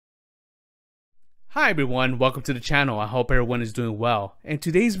Hi everyone, welcome to the channel. I hope everyone is doing well. And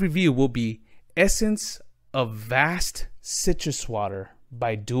today's review will be Essence of Vast Citrus Water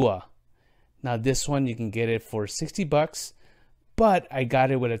by Dua. Now this one you can get it for 60 bucks, but I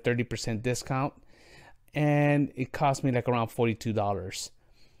got it with a 30% discount and it cost me like around $42.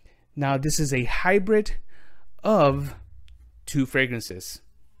 Now this is a hybrid of two fragrances.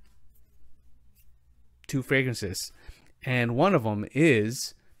 And one of them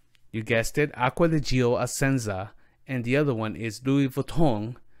is, you guessed it, Acqua di Gio Ascenza, and the other one is Louis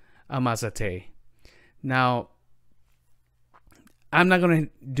Vuitton Amazate. Now, I'm not going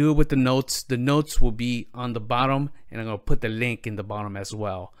to do it with the notes. The notes will be on the bottom, and I'm going to put the link in the bottom as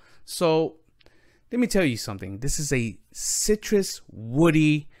well. So, let me tell you something. This is a citrus,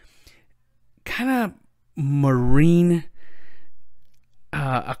 woody, kind of marine,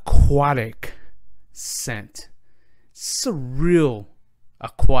 aquatic scent. It's a real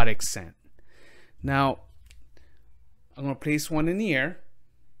aquatic scent. Now, I'm going to place one in the air.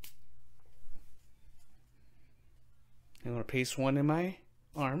 I'm going to place one in my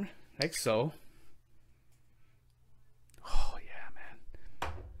arm, like so. Oh, yeah,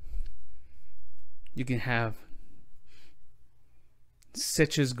 man. You can have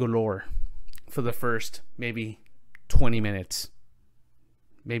citrus galore for the first maybe 20 minutes.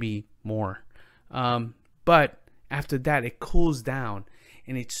 Maybe more. But after that, it cools down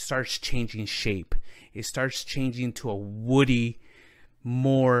and it starts changing shape. It starts changing to a woody,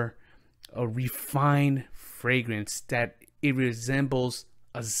 more a refined fragrance that it resembles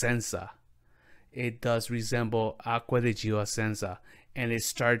Ascenza. It does resemble Acqua di Gio Ascenza, and it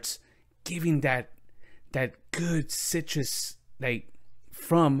starts giving that good citrus like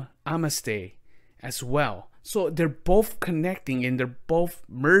from Amaste as well. So they're both connecting and they're both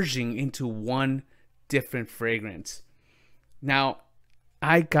merging into one different fragrance. Now,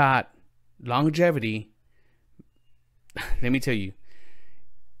 I got longevity. Let me tell you,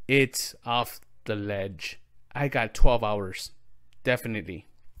 it's off the ledge. I got 12 hours, definitely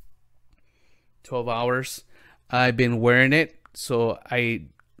 12 hours. I've been wearing it, so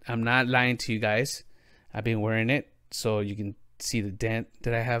I'm not lying to you guys. I've been wearing it, so you can see the dent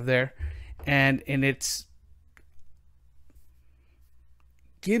that I have there, and it's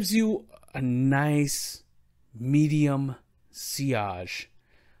gives you a nice medium sillage,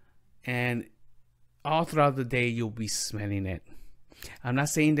 and all throughout the day you'll be smelling it. I'm not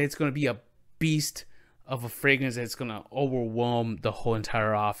saying that it's going to be a beast of a fragrance that's going to overwhelm the whole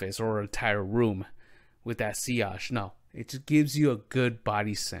entire office or entire room with that sillage. No, it just gives you a good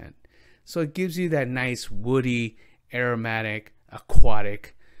body scent. So it gives you that nice woody, aromatic,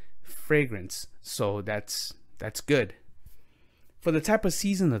 aquatic fragrance. So that's good. For the type of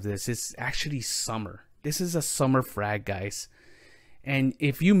season of this, it's actually summer. This is a summer frag, guys. And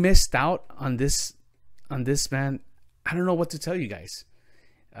if you missed out on this, man, I don't know what to tell you guys.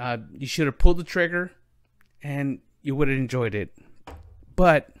 You should have pulled the trigger and you would have enjoyed it.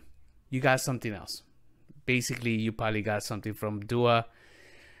 But you got something else. Basically, you probably got something from Dua.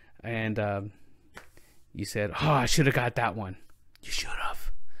 And you said, oh, I should have got that one. You should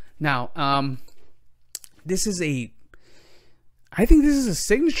have. Now, this is I think this is a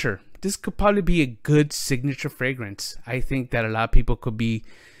signature. This could probably be a good signature fragrance. I think that a lot of people could be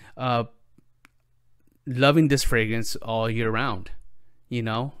loving this fragrance all year round, you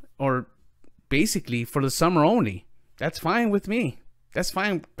know, or basically for the summer only. That's fine with me. That's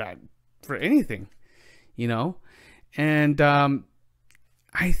fine for anything, you know. And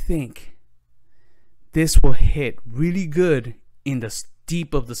I think this will hit really good in the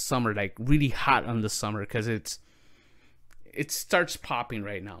deep of the summer, like really hot on the summer, because it starts popping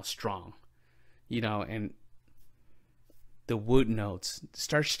right now strong, you know, and the wood notes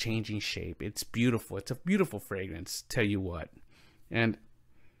starts changing shape. It's beautiful. It's a beautiful fragrance, tell you what. And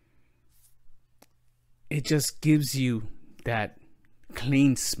it just gives you that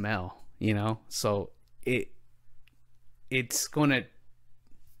clean smell, you know. So it's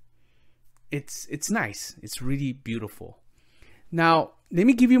nice. It's really beautiful. Now, let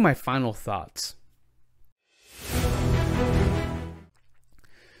me give you my final thoughts.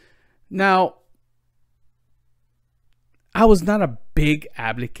 Now, I was not a big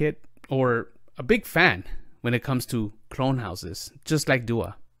advocate or a big fan when it comes to clone houses, just like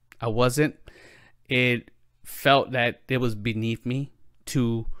Dua. I wasn't. It felt that it was beneath me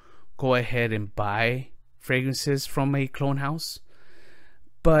to go ahead and buy fragrances from a clone house.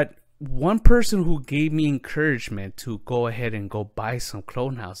 But one person who gave me encouragement to go ahead and go buy some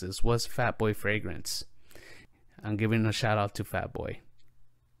clone houses was Fatboy Fragrance. I'm giving a shout out to Fatboy.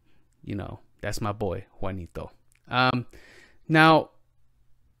 You know, that's my boy, Juanito. Now,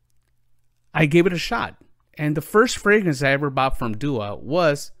 I I gave it a shot. And the first fragrance I ever bought from Dua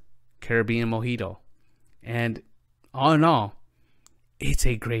was Caribbean Mojito. And all in all, it's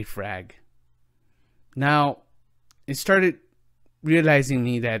a great frag. Now, it started realizing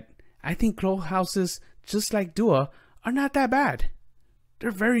me that I think clone houses, just like Dua, are not that bad.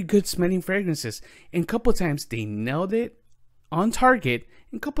 They're very good smelling fragrances. And a couple times they nailed it on target,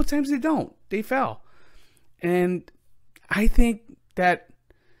 and a couple times they don't. They fell. And I think that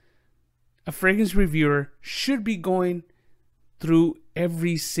a fragrance reviewer should be going through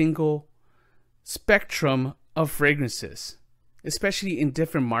every single spectrum of fragrances, especially in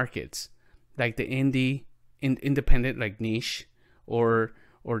different markets, like the independent, like niche, or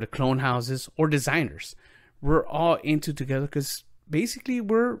the clone houses, or designers. We're all into together because basically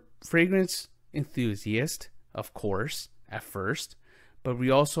we're fragrance enthusiasts, of course, at first, but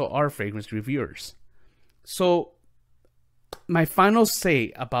we also are fragrance reviewers. So my final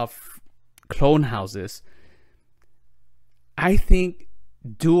say about clone houses, I think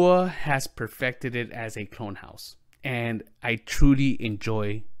Dua has perfected it as a clone house, and I truly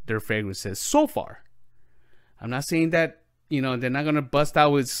enjoy their fragrances so far. I'm not saying that, you know, they're not gonna bust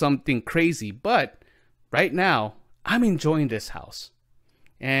out with something crazy, but right now I'm enjoying this house,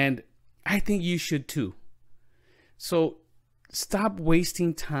 and I think you should too. So stop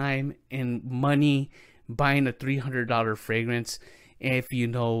wasting time and money buying a $300 fragrance if you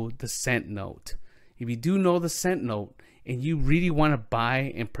know the scent note. If you do know the scent note and you really want to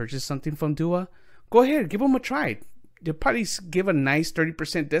buy and purchase something from Dua, go ahead, give them a try. They'll probably give a nice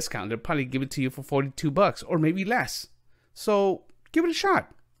 30% discount. They'll probably give it to you for $42 or maybe less. So give it a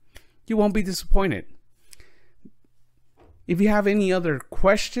shot. You won't be disappointed. If you have any other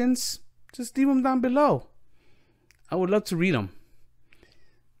questions, just leave them down below. I would love to read them.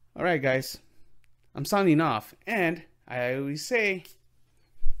 All right, guys. I'm signing off, and I always say,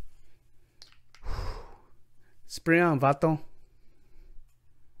 spray on, vato.